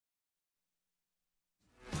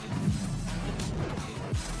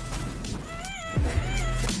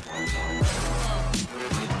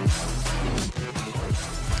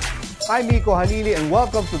I'm Miko Halili and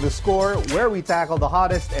welcome to The Score, where we tackle the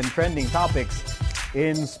hottest and trending topics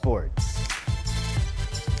in sports.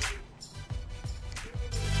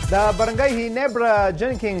 The Barangay Ginebra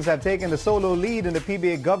Gen Kings have taken the solo lead in the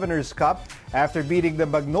PBA Governor's Cup after beating the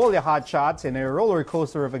Magnolia Hotshots in a roller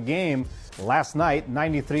coaster of a game last night,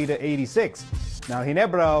 93-86. Now,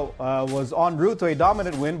 Ginebra was en route to a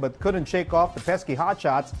dominant win but couldn't shake off the pesky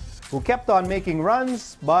Hotshots, who kept on making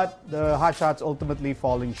runs, but the Hotshots ultimately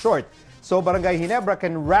falling short. So Barangay Ginebra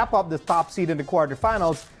can wrap up the top seed in the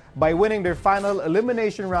quarterfinals by winning their final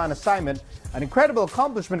elimination round assignment, an incredible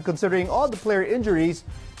accomplishment considering all the player injuries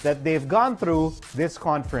that they've gone through this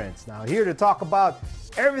conference. Now, here to talk about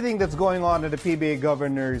everything that's going on in the PBA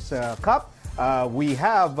Governor's Cup, we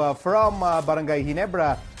have from Barangay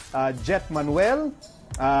Ginebra, Jett Manuel.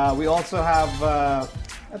 We also have,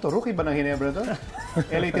 rookie ba ng Ginebra to?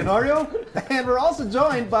 Tenorio. And we're also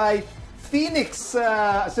joined by Phoenix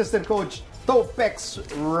assistant coach Topex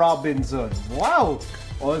Robinson. Wow!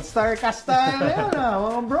 All-star cast tayo ngayon,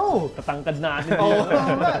 mga bro. Katangkad natin.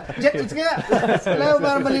 Jett, let's get it.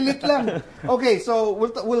 Para malilit lang. Okay, so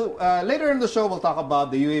we'll later in the show, we'll talk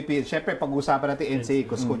about the UAP. Siyempre, pag-usapan natin NCAA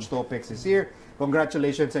because Coach Topex is here.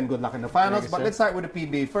 Congratulations and good luck in the finals. But let's start with the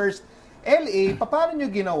PBA first. LA, paano nyo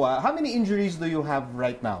ginawa? How many injuries do you have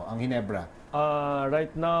right now, ang Ginebra?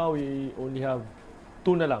 Right now, we only have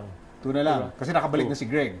 2 na lang. 2 na lang. Kasi nakabalik na si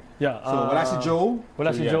Greg. Yeah. So, wala si Joe. Wala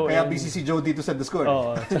si Joe. Kaya busy si Joe dito sa The Score.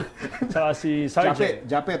 Oo. Saka si Sargent.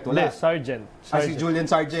 Japet, wala. Sargent. Si Julian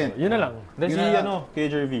Sargent. Yun na lang. Then si, kay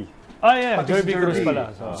Jervy. Yeah. Jervy Cruz pala.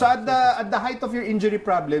 So, at the height of your injury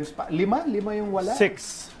problems, 5 yung wala? 6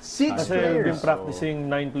 players. Kasi we've been practicing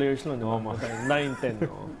 9 players lang. 9,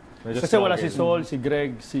 10. Kasi wala si Sol, si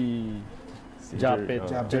Greg, si Japet,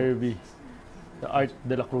 Jervy, Art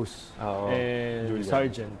de la Cruz, and Julian.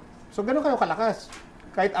 Sargent. So, gano'n kayo kalakas?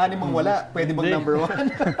 Kahit 6 ang wala, pwede bang number 1?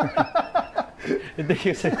 Hindi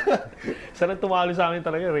kasi, sarang tumalo sa akin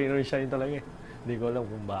talaga, rain or shine talaga eh. Hindi ko alam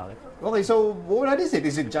kung bakit. Okay, so what is it?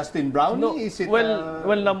 Is it Justin Brownlee? No, is it,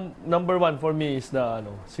 number 1 for me is the,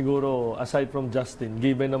 siguro, aside from Justin,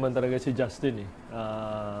 given naman talaga si Justin eh.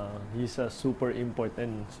 He's a super import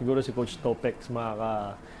and siguro si Coach Topex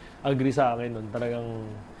makaka-agree sa akin nun. Talagang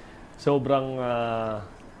sobrang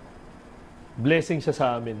blessing siya sa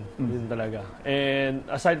amin. Yun talaga. And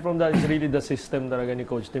aside from that, it's really the system talaga ni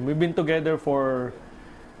Coach Tim. We've been together for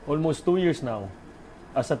almost 2 years now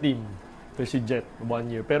as a team. So si Jett, 1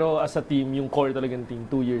 year. Pero as a team, yung core talagang team,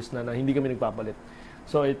 2 years na hindi kami nagpapalit.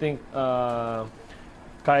 So I think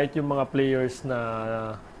kahit yung mga players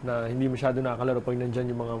na hindi masyado nakakalaro pag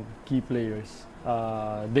nandyan yung mga key players,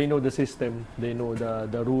 they know the system, they know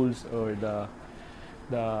the rules or the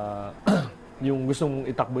yung gustong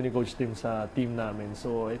itakbo ni Coach Tim sa team namin.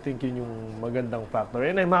 So, I think yun yung magandang factor.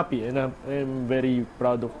 And I'm happy and I'm very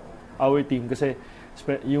proud of our team kasi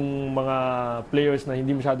yung mga players na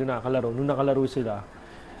hindi masyado nakakalaro, nung nakalaro sila,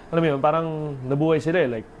 alam mo yun, parang nabuhay sila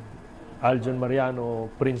eh. Like, Aljon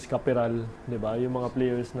Mariano, Prince Caperal, di ba? Yung mga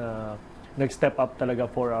players na nag-step up talaga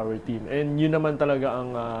for our team. And yun naman talaga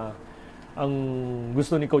ang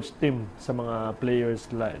gusto ni Coach Tim sa mga players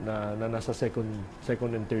na nasa second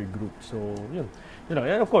and third group. So, yun.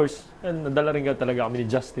 And of course, nadala rin talaga kami ni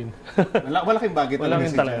Justin. Malaking bagay talaga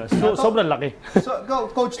si Justin. So, sobrang laki. So,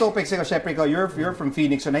 Coach Topex, syempre you're from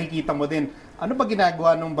Phoenix, so nakikita mo din, ano ba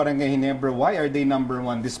ginagawa ng Barangay Ginebra? Why are they number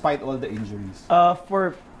 1 despite all the injuries?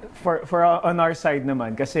 For on our side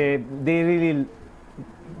naman, kasi they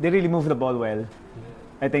really move the ball well.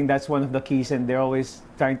 I think that's one of the keys, and they're always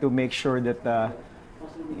trying to make sure that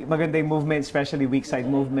maganda yung movement, especially weak side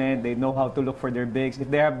movement. They know how to look for their bigs. If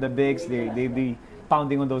they have the bigs, they be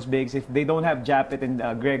pounding on those bigs. If they don't have Japet and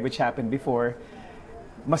Greg, which happened before,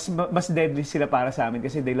 mas deadly sila para sa amin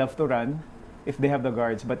kasi they love to run if they have the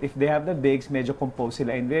guards. But if they have the bigs, medyo composed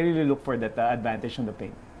sila and they really look for that advantage on the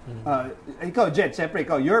paint. Ikaw, Jett, siyempre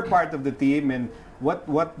you're part of the team, and what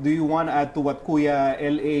do you want to add to what Kuya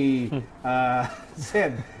LA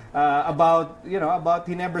said about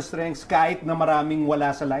Ginebra's strengths kahit na maraming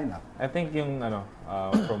wala sa lineup? I think yung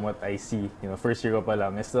from what I see, first year ko pa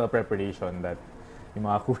lang, is the preparation that yung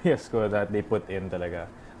mga kuyas ko that they put in talaga.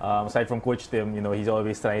 Aside from Coach Tim, he's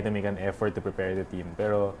always trying to make an effort to prepare the team.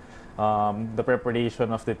 Pero the preparation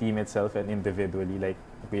of the team itself and individually, like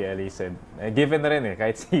Kuya LA said, given na rin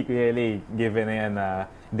kahit si Kuya LA, given na yan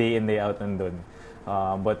day in, day out nandun.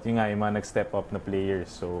 But yung mga nag-step up na players.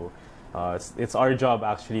 So, it's our job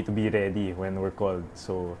actually to be ready when we're called.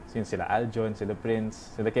 So, yun sila Aljon, sila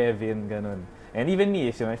Prince, sila Kevin, ganun. And even me,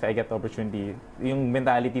 if I get the opportunity, yung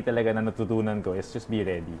mentality talaga na natutunan ko is just be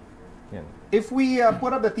ready. Yan. If we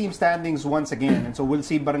put up the team standings once again, and so we'll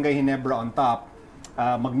see Barangay Ginebra on top,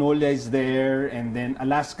 Magnolia is there, and then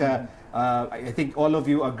Alaska, I think all of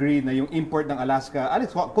you agree na yung import ng Alaska,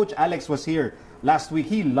 Coach Alex was here last week,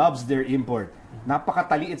 he loves their import.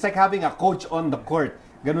 Napakatali. It's like having a coach on the court.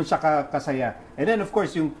 Ganun siya kasaya. And then of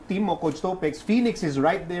course, yung team mo, Coach Topex, Phoenix is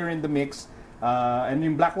right there in the mix. And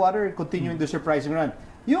yung Blackwater continuing the surprising run.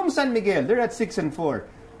 Yung San Miguel, they're at 6-4.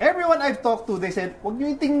 Everyone I've talked to, they said, huwag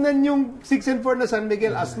nyo tingnan yung 6-4 na San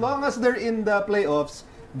Miguel. As long as they're in the playoffs,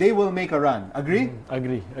 they will make a run. Agree?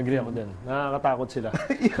 Agree ako din. Nakakatakot sila.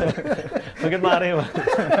 Hanggat maaari yun.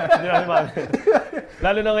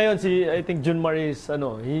 Lalo na ngayon, I think Junmar is,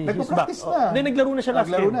 he's back. Naglaro na siya last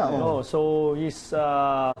game. So, he's,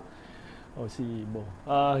 si Bo.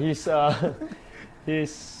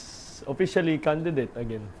 He's officially candidate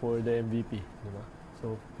again for the MVP. Diba?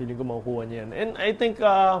 So, feeling ko makukuha niya yan. And I think,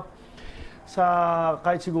 kahit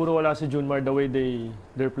siguro wala si Junmar the way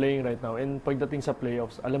they're playing right now, and pagdating sa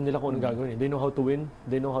playoffs, alam nila kung anong gagawin. They know how to win.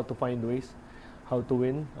 They know how to find ways how to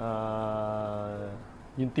win.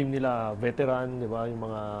 Yung team nila, veteran, di ba? Yung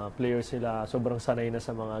mga players nila, sobrang sanay na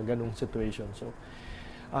sa mga ganong situation. So,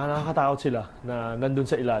 nakakatakot sila na nandun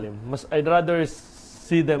sa ilalim. I'd rather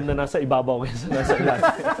see them na nasa ibabaw kaysa nasa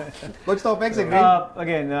ilalim. Coach Topex, agree?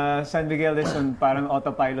 Again, San Miguel is on parang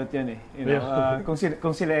autopilot yan eh. You know,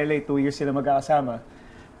 kung sila LA, 2 years sila magkakasama.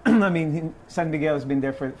 I mean, San Miguel has been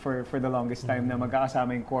there for the longest time na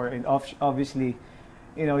magkakasama yung core. And obviously,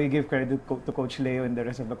 you give credit to Coach Leo and the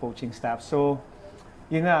rest of the coaching staff. So,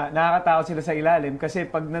 yun na, nakakatakot sila sa ilalim kasi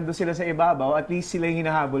pag nandun sila sa ibabaw, at least sila yung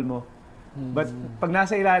hinahabol mo. But pag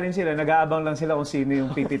nasa ilalim sila, nag-aabang lang sila kung sino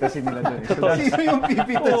yung pipitasin nila doon. So sino yung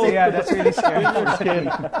pipitasin? Yeah, that's really scary.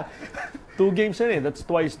 2 games na that's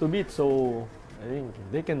twice to beat. So, I think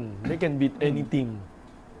they can beat any team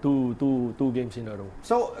two games in a row.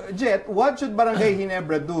 So, Jett, what should Barangay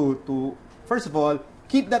Ginebra do to, first of all,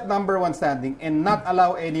 keep that number 1 standing and not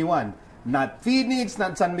allow anyone, not Phoenix,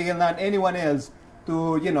 not San Miguel, not anyone else,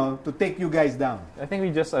 to take you guys down? I think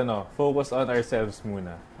we just focus on ourselves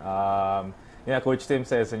muna. Coach Tim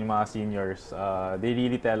says and yung mga seniors, they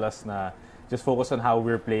really tell us na just focus on how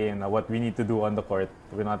we're playing, what we need to do on the court.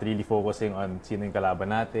 We're not really focusing on sino yung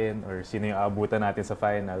kalaban natin or sino yung abutan natin sa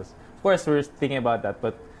finals. Of course, we're thinking about that,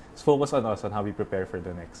 but just focus on us on how we prepare for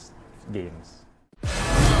the next games.